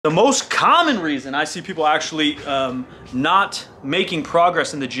The most common reason I see people actually not making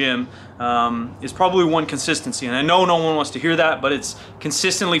progress in the gym is probably one, consistency. And I know no one wants to hear that, but it's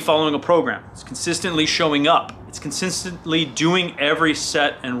consistently following a program. It's consistently showing up. It's consistently doing every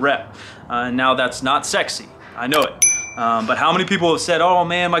set and rep. Now that's not sexy, I know it. But how many people have said, oh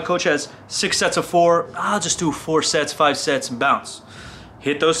man, my coach has 6 sets of 4, I'll just do 4 sets, 5 sets and bounce.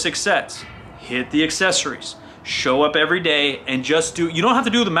 Hit those 6 sets, hit the accessories. Show up every day and just do, you don't have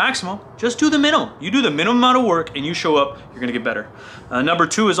to do the maximum, just do the minimum. You do the minimum amount of work and you show up, you're gonna get better. Number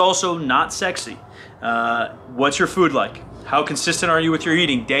 2 is also not sexy. What's your food like? How consistent are you with your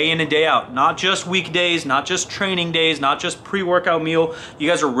eating day in and day out? Not just weekdays, not just training days, not just pre-workout meal. You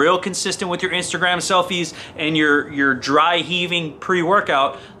guys are real consistent with your Instagram selfies and your dry heaving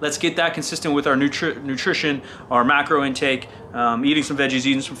pre-workout. Let's get that consistent with our nutrition, our macro intake, eating some veggies,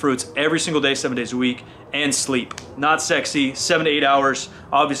 eating some fruits every single day, 7 days a week, and sleep. Not sexy, 7 to 8 hours.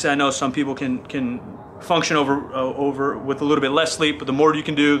 Obviously, I know some people can function over with a little bit less sleep, but the more you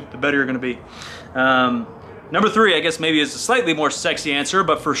can do, the better you're gonna be. Number 3, I guess maybe is a slightly more sexy answer,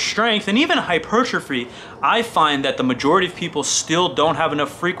 but for strength and even hypertrophy, I find that the majority of people still don't have enough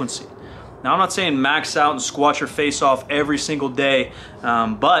frequency. Now, I'm not saying max out and squat your face off every single day,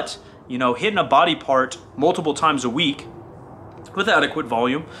 but you know, hitting a body part multiple times a week with adequate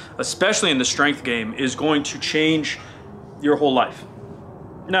volume, especially in the strength game, is going to change your whole life.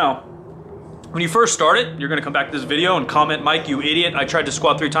 Now, when you first start it, you're gonna come back to this video and comment, Mike, you idiot, I tried to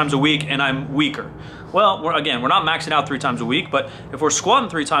squat 3 times a week and I'm weaker. Well, we're not maxing out 3 times a week, but if we're squatting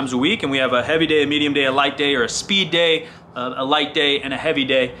 3 times a week and we have a heavy day, a medium day, a light day, or a speed day, a light day, and a heavy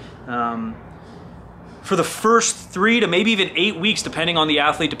day, for the first 3 to maybe even 8 weeks, depending on the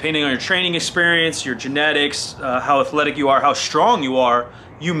athlete, depending on your training experience, your genetics, how athletic you are, how strong you are,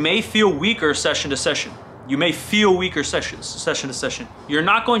 you may feel weaker session to session. You may feel weaker session to session. You're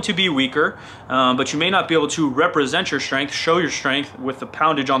not going to be weaker, but you may not be able to represent your strength, show your strength with the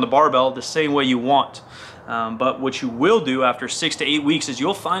poundage on the barbell the same way you want. But what you will do after 6 to 8 weeks is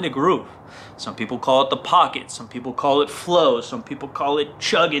you'll find a groove. Some people call it the pocket, some people call it flow, some people call it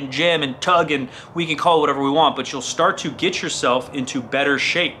chug and jam and tug, and we can call it whatever we want, but you'll start to get yourself into better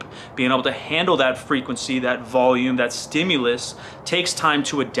shape. Being able to handle that frequency, that volume, that stimulus takes time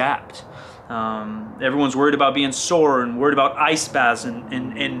to adapt. Everyone's worried about being sore and worried about ice baths and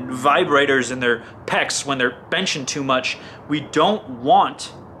vibrators in their pecs when they're benching too much. We don't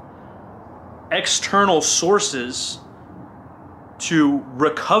want external sources to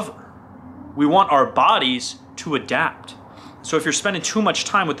recover. We want our bodies to adapt. So if you're spending too much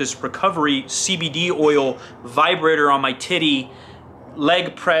time with this recovery CBD oil vibrator on my titty,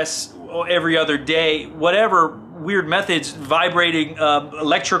 leg press every other day, whatever weird methods, vibrating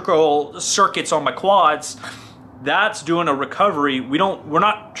electrical circuits on my quads, that's doing a recovery. We're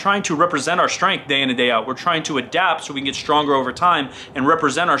not trying to represent our strength day in and day out. We're trying to adapt so we can get stronger over time and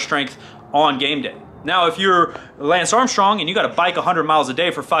represent our strength on game day. Now, if you're Lance Armstrong and you got to bike 100 miles a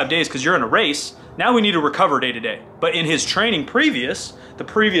day for 5 days because you're in a race, now we need to recover day to day. But in his training the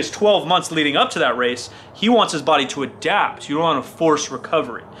previous 12 months leading up to that race, he wants his body to adapt. You don't want to force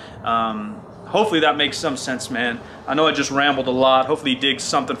recovery. Hopefully that makes some sense, man. I know I just rambled a lot. Hopefully you dig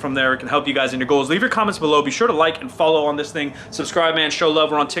something from there. It can help you guys in your goals. Leave your comments below. Be sure to like and follow on this thing. Subscribe, man. Show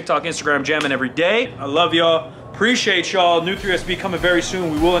love. We're on TikTok, Instagram, jamming every day. I love y'all. Appreciate y'all. New 3SB coming very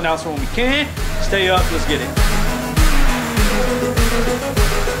soon. We will announce it when we can. Stay up. Let's get it.